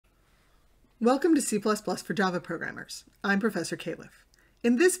Welcome to C++ for Java programmers. I'm Professor Califf.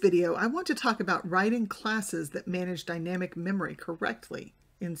 In this video, I want to talk about writing classes that manage dynamic memory correctly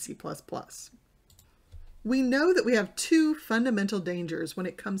in C++. We know that we have two fundamental dangers when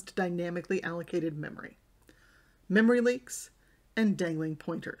it comes to dynamically allocated memory: memory leaks and dangling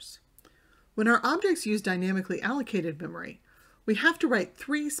pointers. When our objects use dynamically allocated memory, we have to write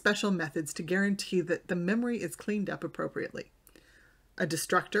three special methods to guarantee that the memory is cleaned up appropriately: a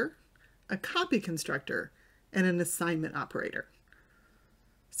destructor, a copy constructor, and an assignment operator.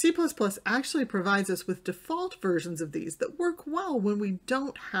 C++ actually provides us with default versions of these that work well when we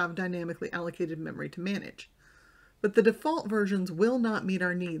don't have dynamically allocated memory to manage. But the default versions will not meet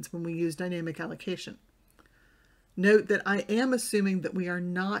our needs when we use dynamic allocation. Note that I am assuming that we are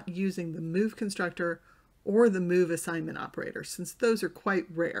not using the move constructor or the move assignment operator, since those are quite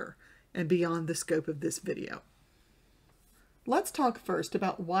rare and beyond the scope of this video. Let's talk first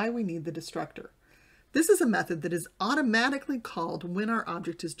about why we need the destructor. This is a method that is automatically called when our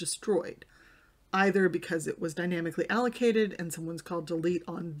object is destroyed, either because it was dynamically allocated and someone's called delete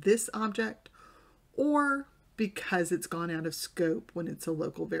on this object, or because it's gone out of scope when it's a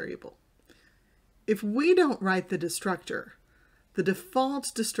local variable. If we don't write the destructor, the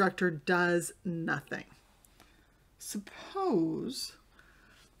default destructor does nothing. Suppose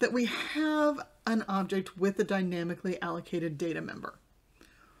that we have an object with a dynamically allocated data member.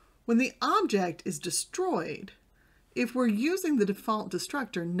 When the object is destroyed, if we're using the default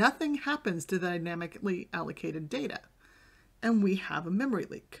destructor, nothing happens to the dynamically allocated data, and we have a memory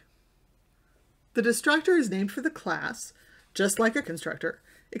leak. The destructor is named for the class, just like a constructor,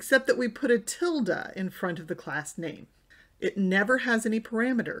 except that we put a tilde in front of the class name. It never has any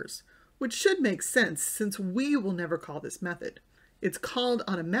parameters, which should make sense since we will never call this method. It's called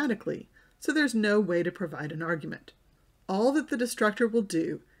automatically, so there's no way to provide an argument. All that the destructor will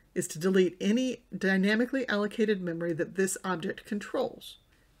do is to delete any dynamically allocated memory that this object controls.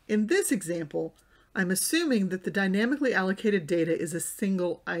 In this example, I'm assuming that the dynamically allocated data is a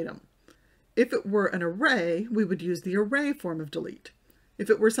single item. If it were an array, we would use the array form of delete. If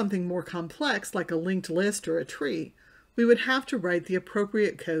it were something more complex, like a linked list or a tree, we would have to write the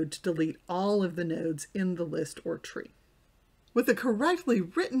appropriate code to delete all of the nodes in the list or tree. With a correctly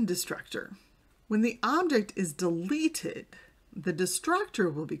written destructor, when the object is deleted, the destructor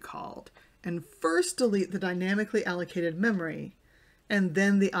will be called and first delete the dynamically allocated memory, and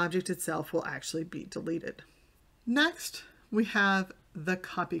then the object itself will actually be deleted. Next, we have the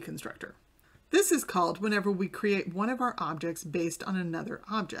copy constructor. This is called whenever we create one of our objects based on another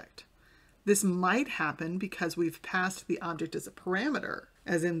object. This might happen because we've passed the object as a parameter,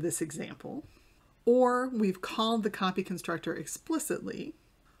 as in this example, or we've called the copy constructor explicitly,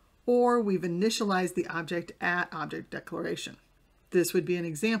 or we've initialized the object at object declaration. This would be an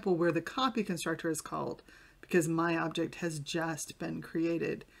example where the copy constructor is called because my object has just been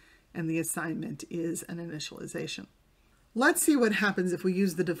created and the assignment is an initialization. Let's see what happens if we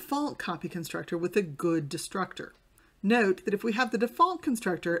use the default copy constructor with a good destructor. Note that if we have the default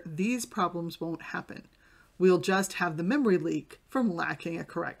constructor, these problems won't happen. We'll just have the memory leak from lacking a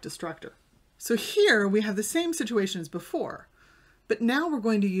correct destructor. So here we have the same situation as before, but now we're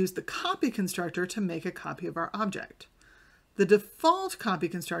going to use the copy constructor to make a copy of our object. The default copy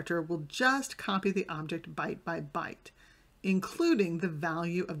constructor will just copy the object byte by byte, including the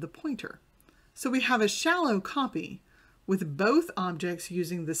value of the pointer. So we have a shallow copy with both objects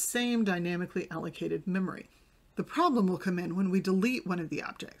using the same dynamically allocated memory. The problem will come in when we delete one of the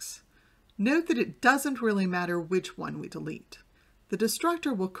objects. Note that it doesn't really matter which one we delete. The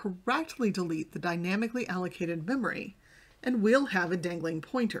destructor will correctly delete the dynamically allocated memory, and we'll have a dangling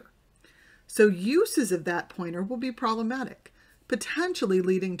pointer. So uses of that pointer will be problematic, potentially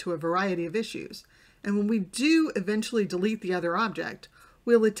leading to a variety of issues. And when we do eventually delete the other object,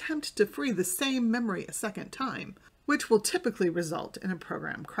 we'll attempt to free the same memory a second time, which will typically result in a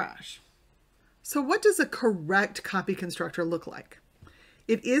program crash. So what does a correct copy constructor look like?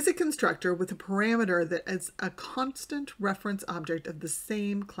 It is a constructor with a parameter that is a constant reference object of the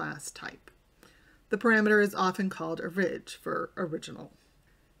same class type. The parameter is often called orig for original.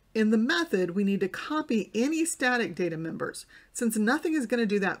 In the method, we need to copy any static data members. Since nothing is going to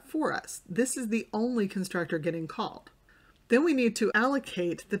do that for us, this is the only constructor getting called. Then we need to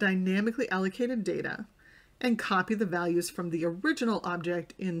allocate the dynamically allocated data and copy the values from the original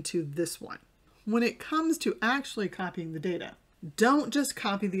object into this one. When it comes to actually copying the data, don't just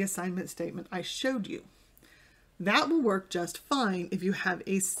copy the assignment statement I showed you. That will work just fine if you have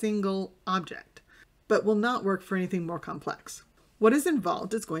a single object, but will not work for anything more complex. What is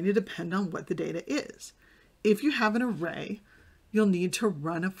involved is going to depend on what the data is. If you have an array, you'll need to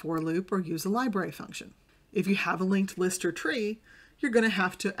run a for loop or use a library function. If you have a linked list or tree, you're going to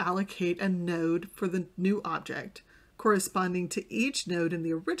have to allocate a node for the new object corresponding to each node in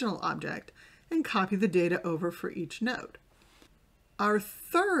the original object and copy the data over for each node. Our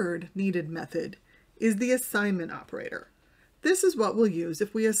third needed method is the assignment operator. This is what we'll use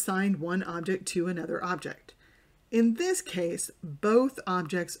if we assign one object to another object. In this case, both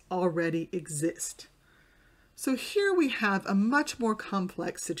objects already exist. So here we have a much more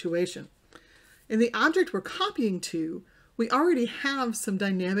complex situation. In the object we're copying to, we already have some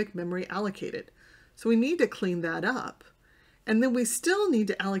dynamic memory allocated. So we need to clean that up. And then we still need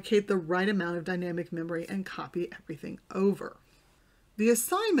to allocate the right amount of dynamic memory and copy everything over. The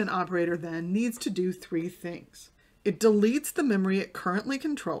assignment operator then needs to do three things. It deletes the memory it currently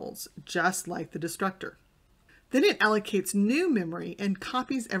controls, just like the destructor. Then it allocates new memory and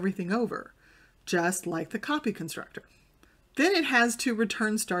copies everything over, just like the copy constructor. Then it has to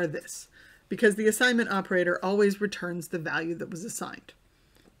return star this, because the assignment operator always returns the value that was assigned.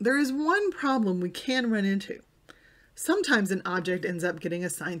 There is one problem we can run into. Sometimes an object ends up getting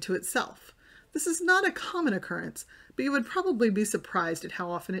assigned to itself. This is not a common occurrence, but you would probably be surprised at how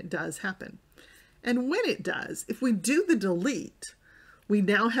often it does happen. And when it does, if we do the delete, we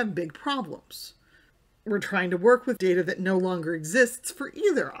now have big problems. We're trying to work with data that no longer exists for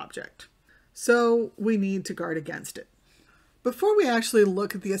either object. So we need to guard against it. Before we actually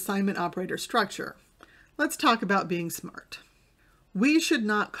look at the assignment operator structure, let's talk about being smart. We should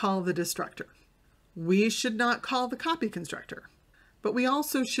not call the destructor. We should not call the copy constructor. But we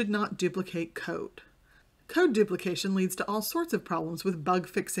also should not duplicate code. Code duplication leads to all sorts of problems with bug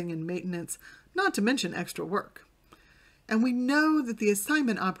fixing and maintenance, not to mention extra work. And we know that the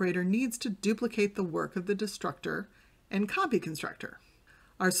assignment operator needs to duplicate the work of the destructor and copy constructor.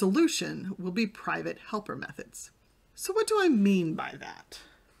 Our solution will be private helper methods. So what do I mean by that?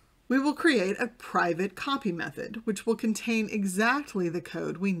 We will create a private copy method, which will contain exactly the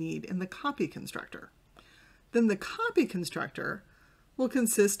code we need in the copy constructor. Then the copy constructor will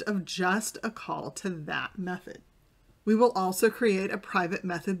consist of just a call to that method. We will also create a private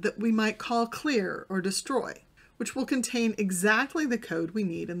method that we might call clear or destroy, which will contain exactly the code we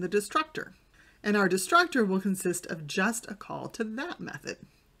need in the destructor. And our destructor will consist of just a call to that method.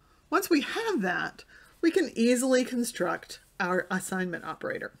 Once we have that, we can easily construct our assignment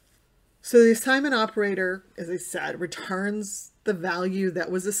operator. So the assignment operator, as I said, returns the value that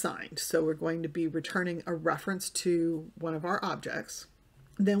was assigned. So we're going to be returning a reference to one of our objects.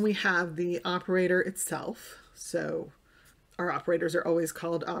 Then we have the operator itself. So our operators are always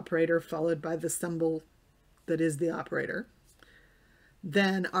called operator followed by the symbol that is the operator.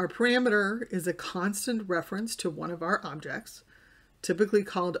 Then our parameter is a constant reference to one of our objects, typically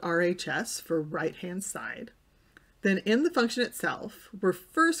called RHS for right-hand side. Then in the function itself, we're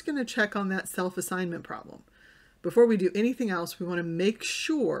first going to check on that self-assignment problem. Before we do anything else, we want to make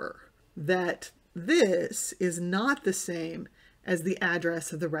sure that this is not the same as the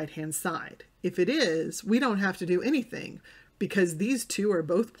address of the right-hand side. If it is, we don't have to do anything because these two are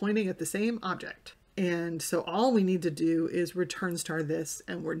both pointing at the same object. And so all we need to do is return star this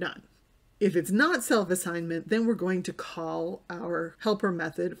and we're done. If it's not self-assignment, then we're going to call our helper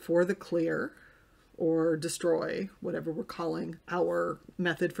method for the clear or destroy, whatever we're calling our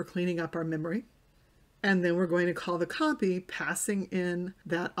method for cleaning up our memory. And then we're going to call the copy, passing in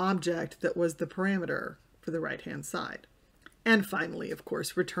that object that was the parameter for the right-hand side. And finally, of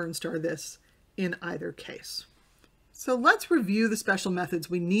course, return star this in either case. So let's review the special methods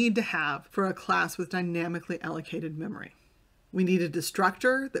we need to have for a class with dynamically allocated memory. We need a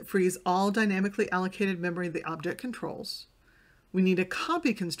destructor that frees all dynamically allocated memory the object controls. We need a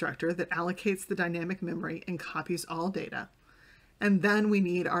copy constructor that allocates the dynamic memory and copies all data. And then we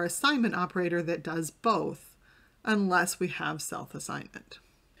need our assignment operator that does both, unless we have self-assignment.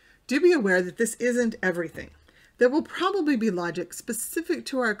 Do be aware that this isn't everything. There will probably be logic specific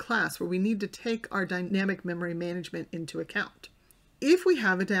to our class where we need to take our dynamic memory management into account. If we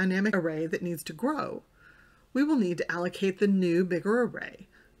have a dynamic array that needs to grow, we will need to allocate the new, bigger array,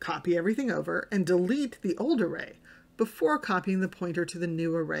 copy everything over, and delete the old array before copying the pointer to the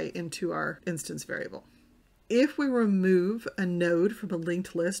new array into our instance variable. If we remove a node from a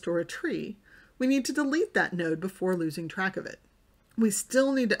linked list or a tree, we need to delete that node before losing track of it. We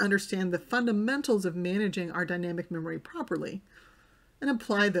still need to understand the fundamentals of managing our dynamic memory properly and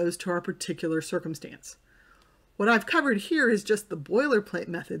apply those to our particular circumstance. What I've covered here is just the boilerplate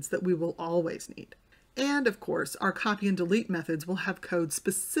methods that we will always need. And of course, our copy and delete methods will have code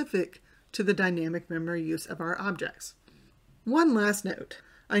specific to the dynamic memory use of our objects. One last note.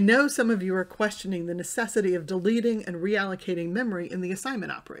 I know some of you are questioning the necessity of deleting and reallocating memory in the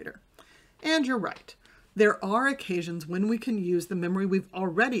assignment operator. And you're right. There are occasions when we can use the memory we've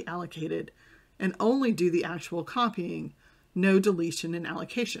already allocated and only do the actual copying, no deletion and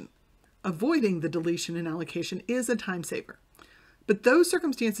allocation. Avoiding the deletion and allocation is a time saver. But those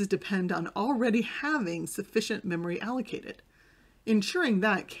circumstances depend on already having sufficient memory allocated. Ensuring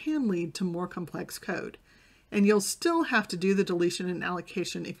that can lead to more complex code. And you'll still have to do the deletion and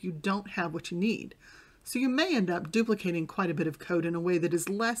allocation if you don't have what you need. So you may end up duplicating quite a bit of code in a way that is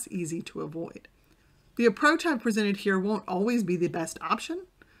less easy to avoid. The approach I've presented here won't always be the best option,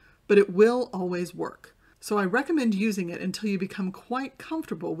 but it will always work. So I recommend using it until you become quite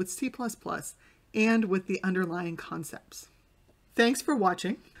comfortable with C++ and with the underlying concepts. Thanks for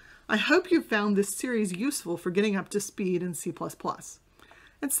watching. I hope you found this series useful for getting up to speed in C++.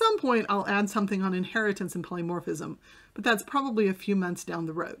 At some point, I'll add something on inheritance and polymorphism, but that's probably a few months down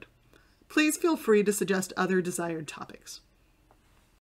the road. Please feel free to suggest other desired topics.